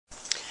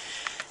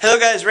Hello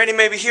guys, Randy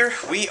Maybe here.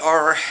 We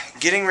are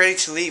getting ready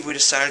to leave. We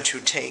decided to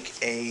take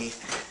a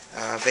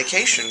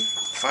vacation.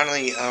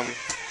 Finally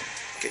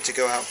get to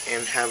go out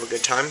and have a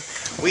good time.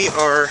 We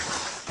are,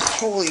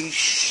 holy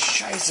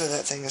shiza,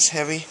 that thing is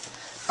heavy.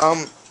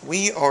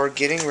 We are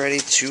getting ready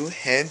to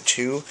head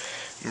to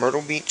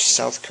Myrtle Beach,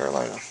 South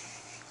Carolina.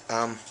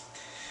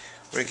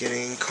 We're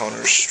getting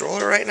Connor's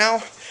stroller right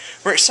now.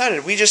 We're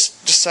excited. We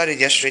just decided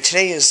yesterday.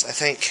 Today is, I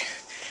think,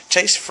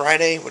 today's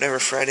Friday, whatever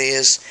Friday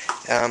is.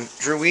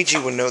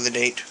 Druigi will know the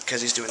date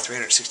because he's doing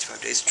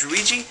 365 days.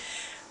 Druigi,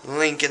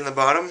 link in the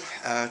bottom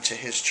to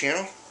his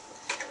channel.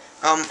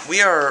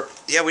 We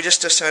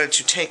just decided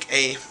to take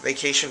a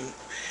vacation.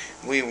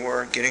 We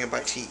were getting a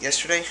bite to eat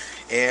yesterday,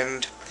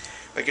 and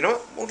like, you know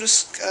what? We'll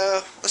just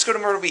let's go to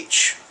Myrtle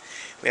Beach.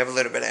 We have a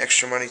little bit of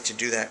extra money to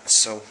do that,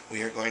 so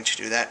we are going to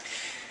do that.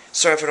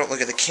 Sorry if I don't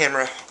look at the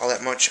camera all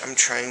that much. I'm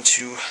trying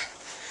to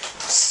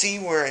see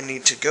where I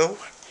need to go,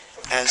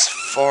 as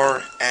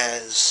far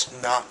as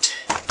not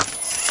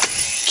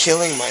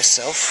killing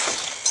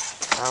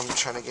myself. I'm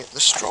trying to get the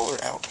stroller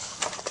out.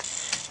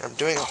 I'm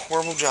doing a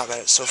horrible job at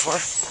it so far.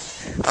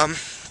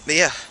 But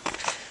yeah,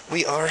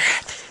 we are.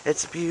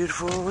 It's a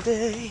beautiful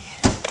day.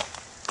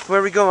 Where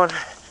are we going?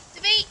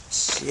 The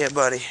beach. Yeah,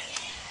 buddy.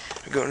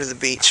 We're going to the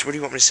beach. Where do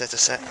you want me to set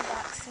this at?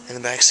 In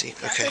the back seat.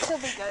 Okay. This will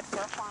be good for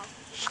a while.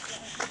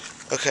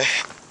 Okay.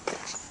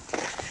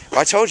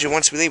 Well, I told you,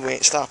 once we leave, we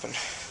ain't stopping.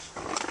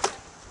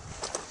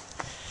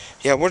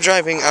 Yeah, we're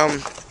driving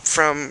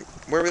from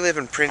where we live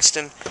in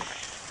Princeton,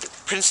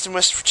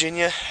 West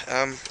Virginia.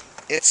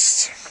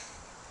 It's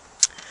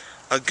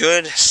a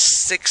good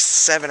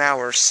 6-7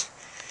 hours,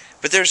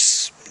 but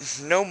there's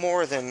no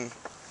more than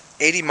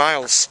 80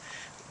 miles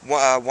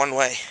one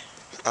way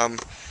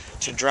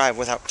to drive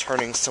without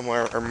turning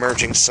somewhere or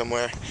merging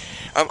somewhere.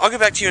 I'll get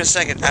back to you in a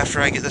second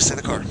after I get this in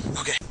the car.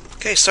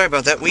 Okay, sorry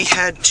about that. We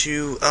had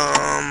to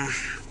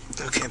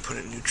okay, put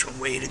it in neutral.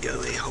 Way to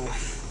go, a-hole.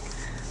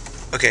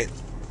 Okay.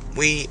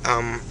 We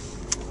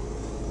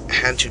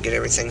had to get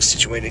everything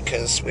situated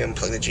because we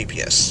unplugged the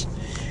GPS.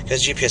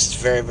 Because GPS is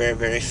very, very,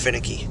 very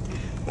finicky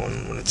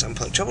when it's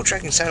unplugged. Trouble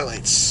tracking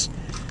satellites.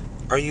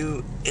 Are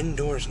you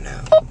indoors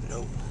now?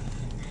 No.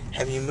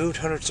 Have you moved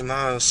hundreds of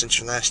miles since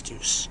your last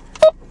use?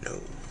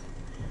 No.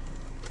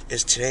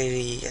 Is today,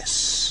 yes,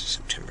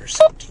 September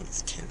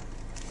 17th, 10.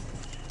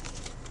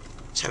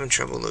 It's having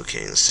trouble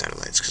locating the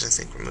satellites because I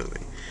think we're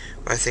moving.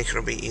 But I think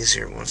it'll be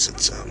easier once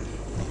it's,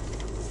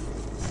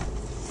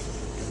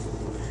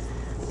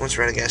 once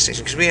we're at a gas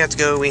station, because we have to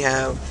go, we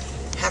have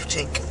half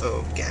tank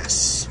of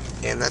gas,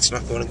 and that's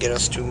not going to get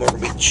us to Myrtle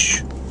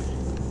Beach.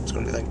 It's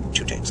going to be like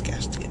 2 tanks of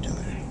gas to get down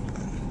there.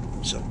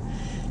 So,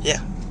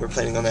 yeah, we're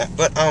planning on that.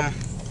 But,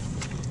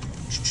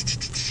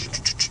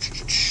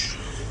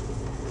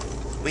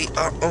 we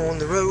are on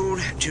the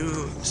road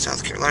to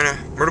South Carolina,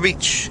 Myrtle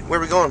Beach. Where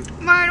are we going?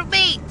 Myrtle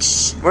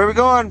Beach. Where are we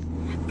going?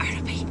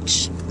 Myrtle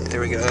Beach. There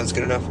we go, that's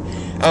good enough.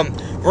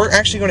 We're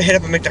actually going to hit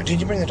up a McDonald's.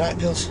 Did you bring the diet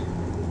pills?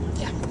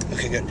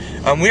 Okay, good.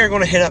 We are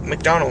going to hit up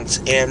McDonald's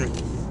and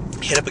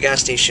hit up a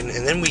gas station,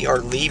 and then we are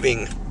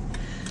leaving,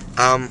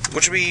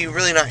 which will be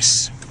really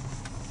nice,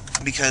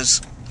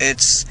 because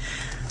it's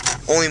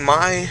only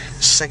my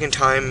second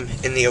time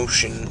in the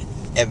ocean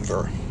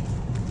ever.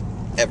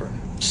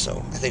 So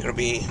I think it'll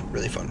be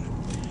really fun.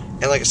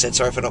 And like I said,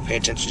 sorry if I don't pay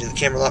attention to the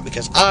camera a lot,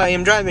 because I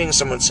am driving.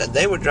 Someone said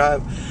they would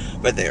drive,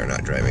 but they are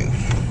not driving.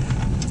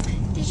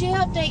 Did you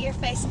update your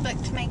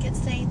Facebook to make it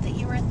say that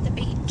you were at the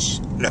beach?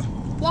 No.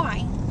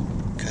 Why?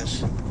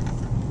 Because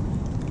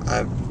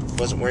I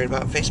wasn't worried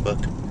about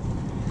Facebook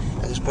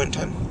at this point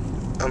in time.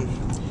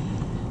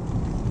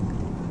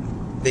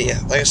 But yeah,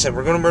 like I said,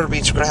 we're going to Myrtle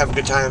Beach. We're going to have a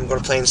good time.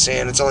 Going to play in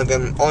sand. It's only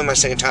my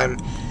second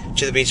time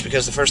to the beach,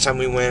 because the first time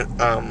we went,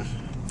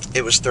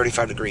 it was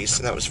 35 degrees,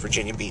 and that was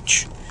Virginia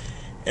Beach.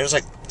 It was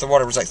like, the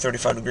water was like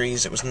 35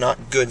 degrees. It was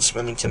not good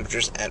swimming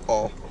temperatures at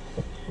all.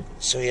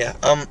 So yeah,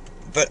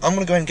 but I'm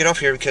going to go ahead and get off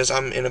here because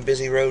I'm in a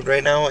busy road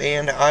right now,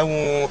 and I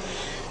will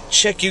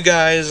check you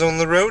guys on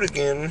the road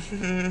again.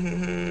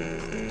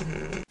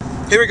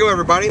 Here we go,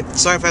 everybody.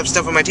 Sorry if I have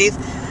stuff on my teeth.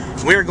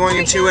 We're going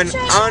into an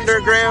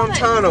underground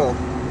tunnel.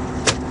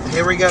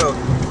 Here we go.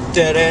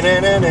 This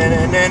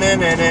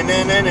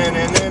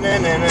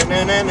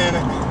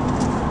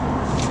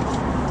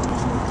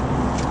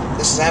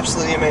is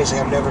absolutely amazing.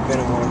 I've never been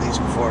in one of these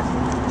before.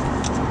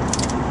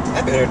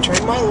 I better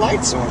turn my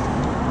lights on.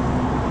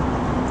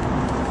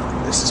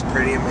 This is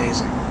pretty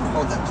amazing.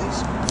 Hold that,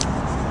 please.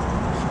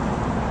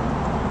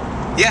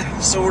 Yeah,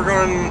 so we're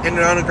going in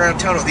an underground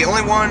tunnel. The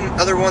only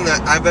other one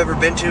that I've ever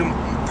been to,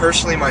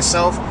 personally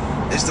myself,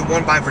 is the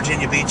one by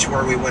Virginia Beach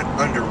where we went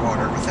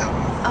underwater without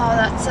one. Oh,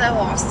 that's so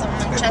awesome.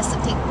 In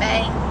Chesapeake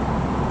Bay.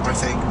 I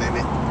think, maybe.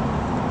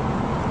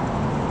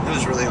 It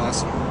was really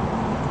awesome.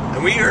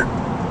 And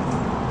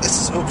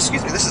this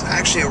is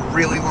actually a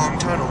really long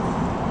tunnel.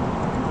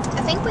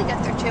 I think we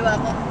got through 2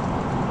 of them.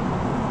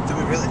 Did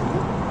we really?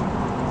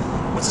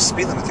 What's the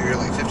speed limit through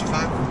here, like 55? I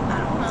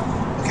don't know.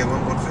 Okay, well,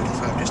 I'm going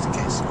 55 just in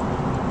case.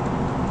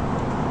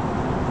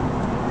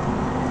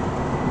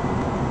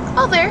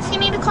 Oh, there, if you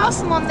need to call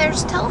someone,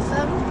 there's a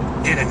telephone.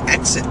 And an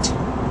exit.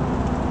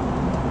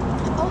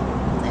 Oh,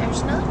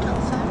 there's another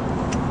telephone.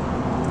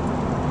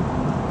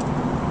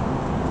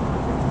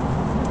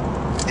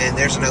 And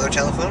there's another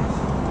telephone.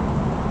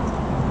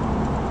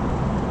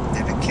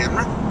 And a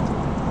camera.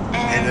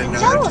 And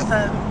another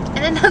telephone.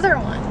 And another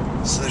one.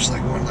 So there's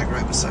like one like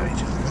right beside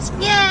each other. That's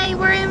cool. Yay,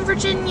 we're in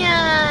Virginia.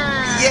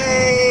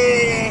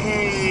 Yay!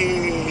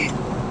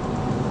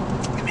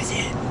 Let me see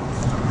it.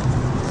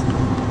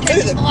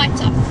 Turn the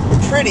lights off.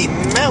 Pretty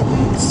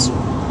mountains.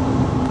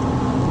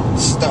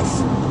 Stuff.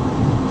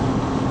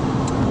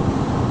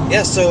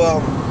 Yeah,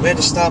 so we had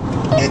to stop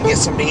and get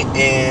something to eat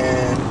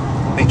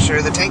and make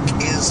sure the tank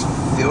is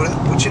filled up,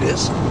 which it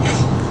is.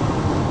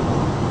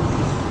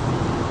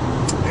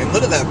 And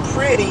look at that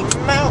pretty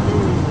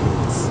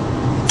mountains.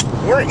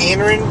 We're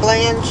entering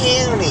Bland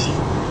County.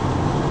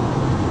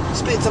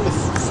 Speed limit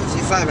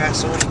 55,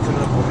 asshole. What are you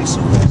coming up on me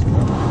so fast?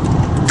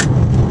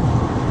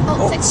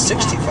 Oh, Oh,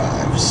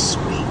 65.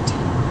 Sweet.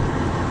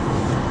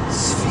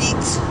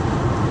 Sweet.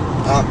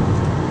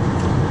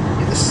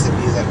 Yeah, this is the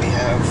view that we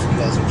have. You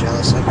guys are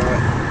jealous of it.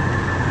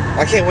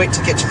 I can't wait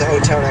to get to the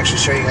hotel and actually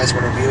show you guys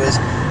what our view is.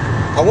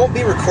 I won't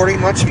be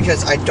recording much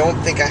because I don't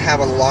think I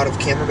have a lot of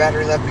camera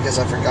battery left because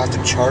I forgot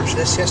to charge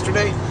this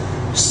yesterday.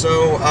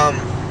 So, I'm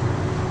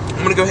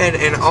going to go ahead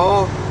and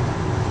I'll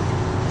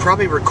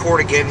probably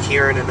record again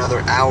here in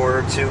another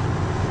hour or two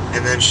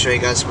and then show you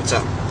guys what's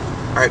up.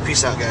 Alright,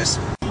 peace out, guys.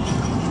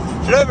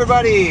 Hello,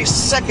 everybody.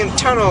 Second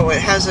tunnel.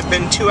 It hasn't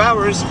been 2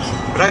 hours,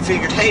 but I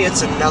figured, hey,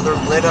 it's another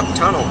lit up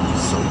tunnel,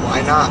 so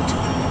why not?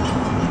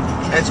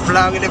 It's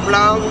vlogging and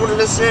vlog. We're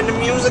listening to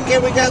music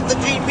and we got the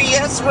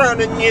GPS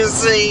running, you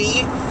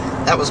see.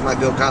 That was my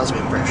Bill Cosby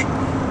impression.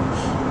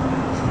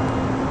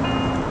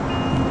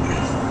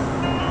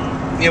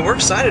 Yeah, we're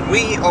excited.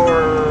 We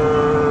are...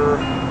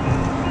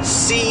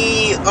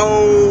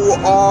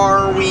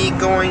 Are we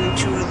going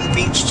to the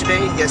beach today?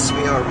 Yes,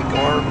 we are. We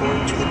are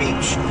going to the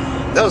beach.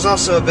 That was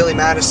also a Billy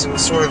Madison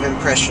sort of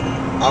impression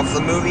of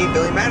the movie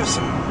Billy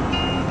Madison.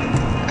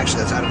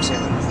 Actually, that's Adam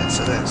Sandler that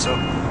said that. So,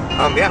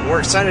 yeah, we're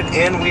excited,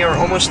 and we are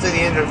almost to the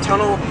end of the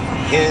tunnel.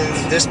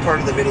 And this part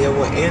of the video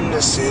will end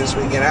as soon as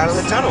we get out of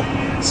the tunnel.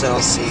 So,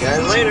 I'll see you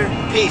guys later.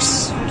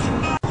 Peace.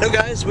 Hello,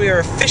 guys. We are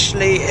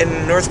officially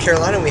in North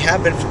Carolina. We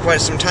have been for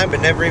quite some time,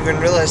 but never even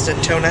realized it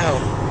until now.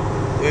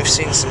 We've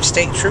seen some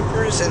state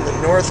troopers in the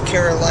North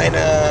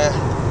Carolina,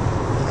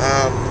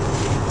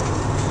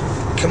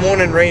 come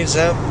on and raise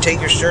up, take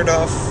your shirt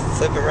off,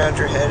 flip it around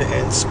your head,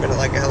 and spin it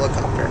like a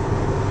helicopter.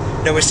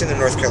 No, we've seen the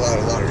North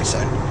Carolina lottery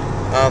sign.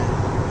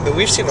 But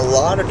we've seen a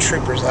lot of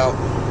troopers out.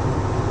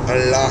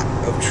 A lot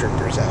of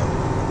troopers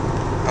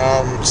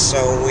out.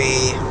 So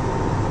we,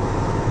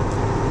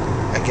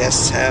 I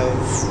guess, have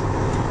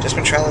just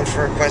been traveling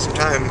for quite some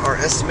time. Our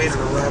estimated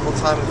arrival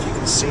time, if you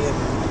can see it,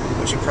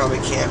 which you probably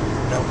can't,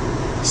 no.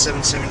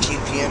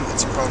 7:17 p.m.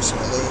 It's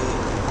approximately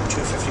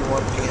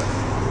 2:51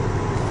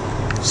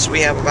 p.m. So we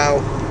have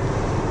about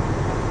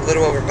a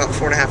little over about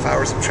 4.5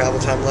 hours of travel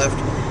time left.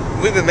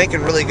 We've been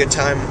making really good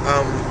time.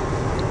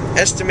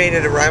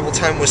 Estimated arrival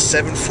time was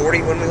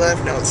 7:40 when we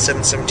left. Now it's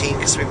 7:17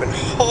 because we've been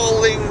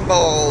hauling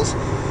balls.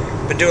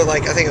 Been doing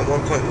like, I think at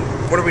one point,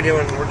 what are we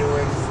doing? We're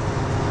doing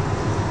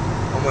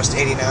almost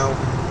 80 now,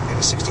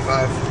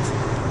 65.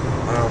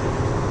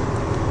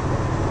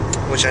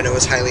 Which I know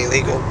is highly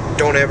illegal.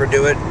 Don't ever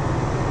do it.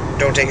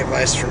 Don't take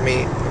advice from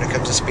me when it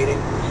comes to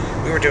speeding.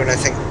 We were doing, I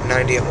think,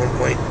 90 at one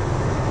point.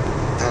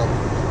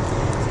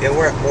 Yeah,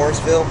 we're at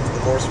Mooresville, the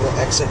Mooresville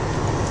exit.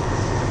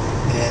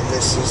 And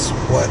this is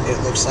what it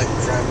looks like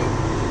driving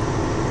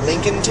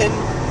Lincolnton.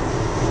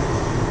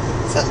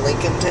 Is that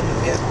Lincolnton?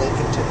 Yeah,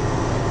 Lincolnton.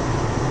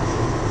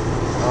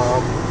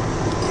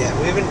 Yeah,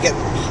 we've been getting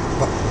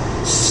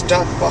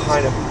stuck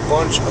behind a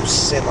bunch of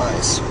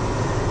semis.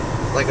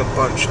 Like a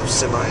bunch of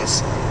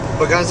semis.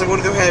 But guys, I'm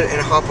going to go ahead and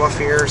hop off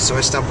here so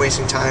I stop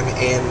wasting time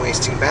and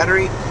wasting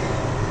battery.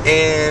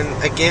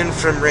 And again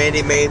from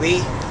Randy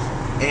maybe,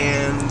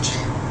 and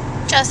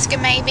Jessica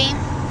maybe,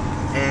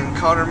 and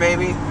Connor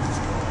maybe.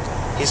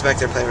 He's back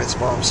there playing with his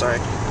ball, I'm sorry.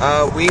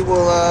 We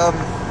will,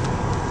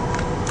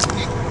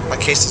 my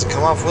case doesn't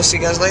come off. We'll see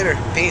you guys later.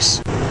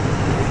 Peace.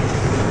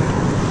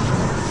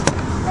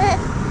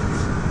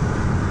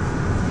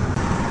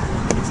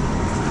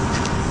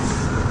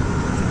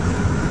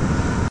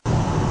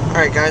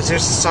 Alright guys,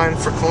 there's a sign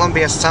for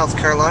Columbia, South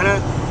Carolina,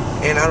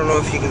 and I don't know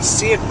if you can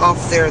see it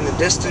off there in the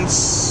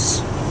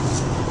distance.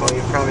 Well,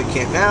 you probably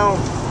can't now.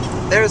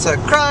 There's a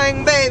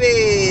crying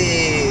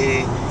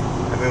baby!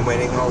 I've been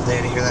waiting all day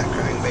to hear that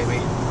crying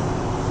baby.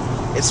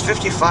 It's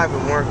 55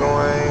 and we're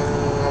going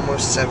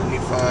almost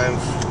 75.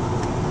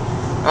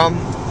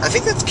 I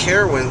think that's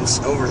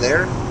Carowinds over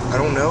there. I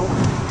don't know.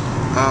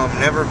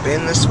 Never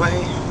been this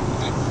way.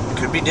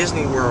 Could be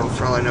Disney World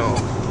for all I know.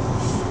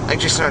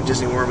 Actually, it's not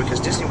Disney World because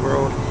Disney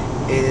World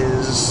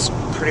is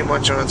pretty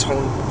much on its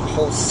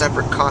whole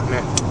separate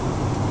continent.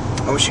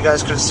 I wish you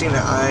guys could have seen it.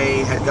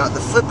 I had got the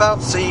flip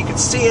out so you could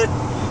see it,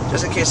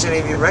 just in case any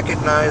of you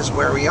recognize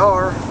where we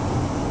are.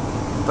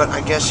 But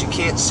I guess you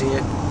can't see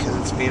it because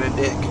it's being a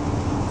dick.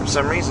 for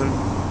some reason.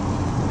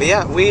 But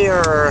yeah, we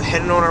are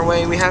heading on our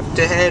way. We have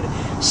to head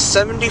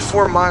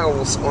 74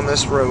 miles on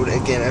this road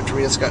again after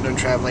we just got done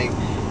traveling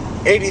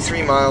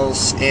 83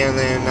 miles, and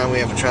then now we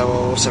have to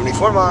travel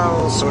 74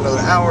 miles, so another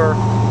hour.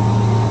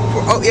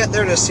 Oh yeah,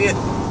 there it is. See it?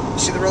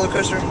 See the roller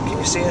coaster? Can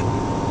you see it?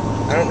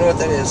 I don't know what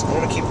that is. I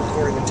want to keep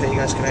recording until you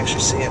guys can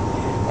actually see it.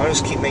 I'll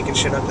just keep making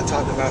shit up to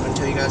talk about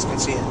until you guys can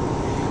see it.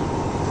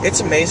 It's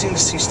amazing to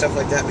see stuff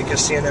like that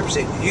because, see, I never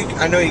see it.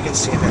 I know you can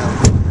see it now.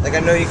 Like, I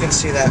know you can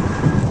see that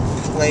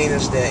plain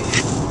as day.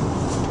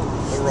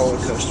 The roller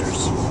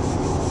coasters.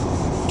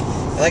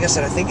 And like I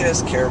said, I think it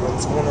is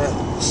Carowinds. I want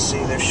to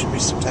see, there should be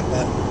some type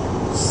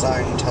of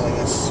sign telling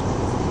us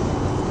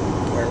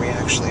where we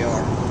actually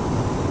are.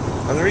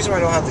 And the reason why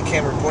I don't have the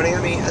camera pointing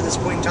at me at this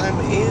point in time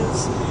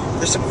is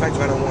the simple fact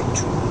that I don't want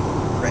to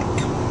wreck.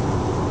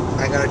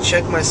 I gotta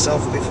check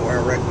myself before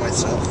I wreck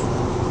myself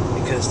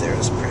because there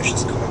is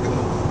precious cargo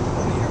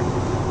on here.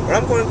 But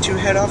I'm going to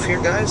head off here,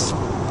 guys.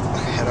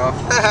 Head off.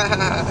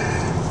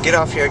 Get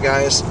off here,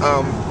 guys.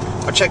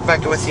 I'll check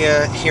back with you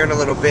here in a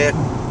little bit.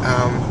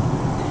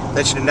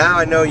 Let you know. Now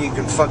I know you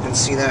can fucking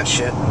see that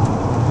shit.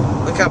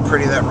 Look how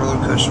pretty that roller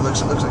coaster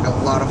looks. It looks like a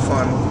lot of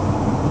fun.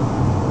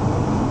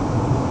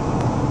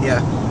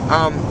 Yeah.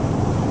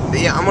 But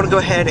yeah, I'm gonna go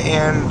ahead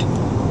and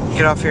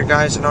get off here,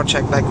 guys, and I'll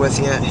check back with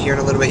you here in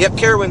a little bit. Yep,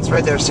 Carowinds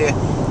right there. See it?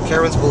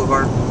 Carowinds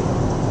Boulevard.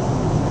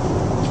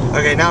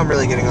 Okay, now I'm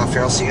really getting off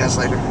here. I'll see you guys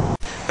later.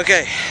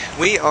 Okay,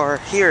 we are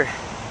here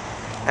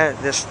at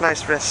this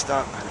nice rest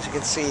stop. As you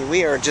can see,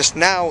 we are just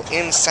now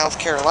in South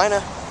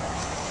Carolina.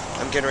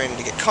 I'm getting ready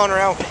to get Connor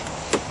out.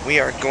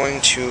 We're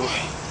going to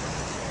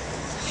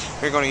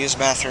use the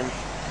bathroom.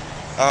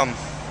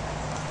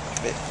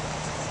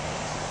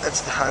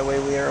 That's the highway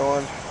we are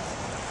on.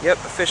 Yep,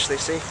 officially,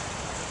 see?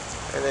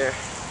 Right there.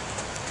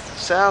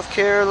 South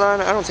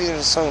Carolina. I don't think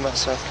there's a song about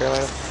South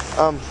Carolina.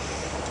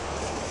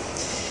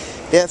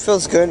 Yeah, it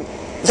feels good.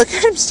 Look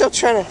at him still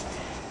trying to...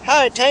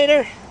 Hi,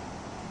 Tater!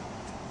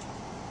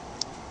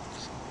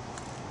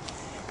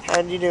 How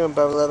you doing,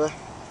 Bubba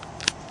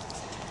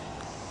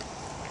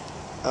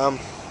Lubba?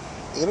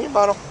 Give me a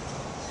bottle.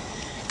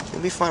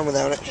 You'll be fine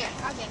without it. Yeah,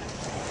 I'll get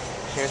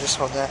it. Here, just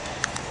hold that.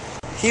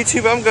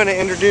 YouTube, I'm going to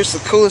introduce the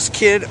coolest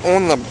kid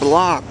on the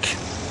block.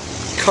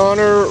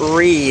 Connor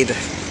Reed.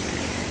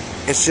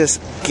 It's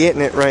just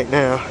getting it right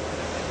now.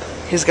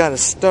 He's got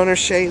his stunner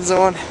shades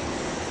on.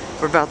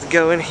 We're about to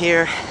go in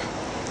here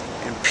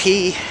and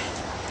pee,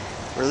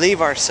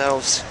 relieve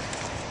ourselves,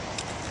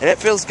 and it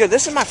feels good.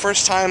 This is my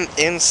first time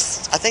in,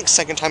 I think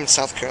second time in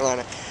South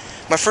Carolina.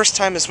 My first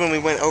time is when we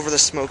went over the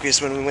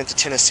Smokies, when we went to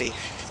Tennessee.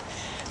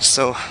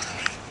 So,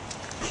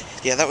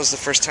 yeah, that was the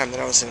first time that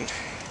I was in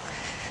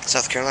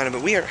South Carolina,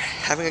 but we are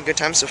having a good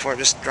time so far,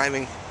 just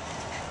driving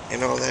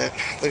and all that.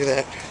 Look at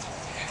that.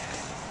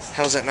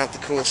 How's that not the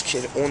coolest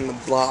kid on the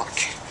block?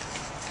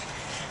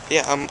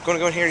 Yeah, I'm going to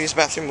go in here and use the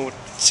bathroom. We'll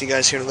see you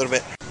guys here in a little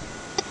bit.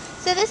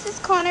 So this is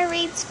Connor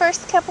Reed's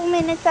first couple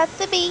minutes at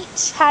the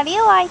beach. How do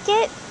you like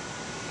it?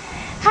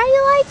 How do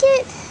you like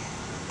it?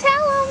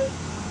 Tell him.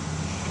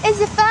 Is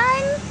it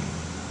fun?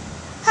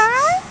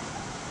 Huh?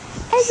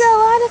 Is it a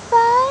lot of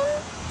fun?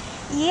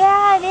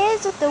 Yeah, it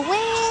is with the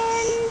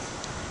wind.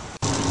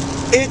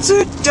 It's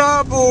a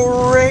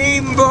double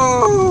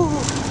rainbow!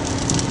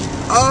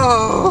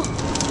 Oh!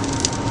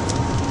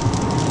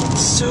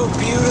 It's so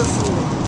beautiful.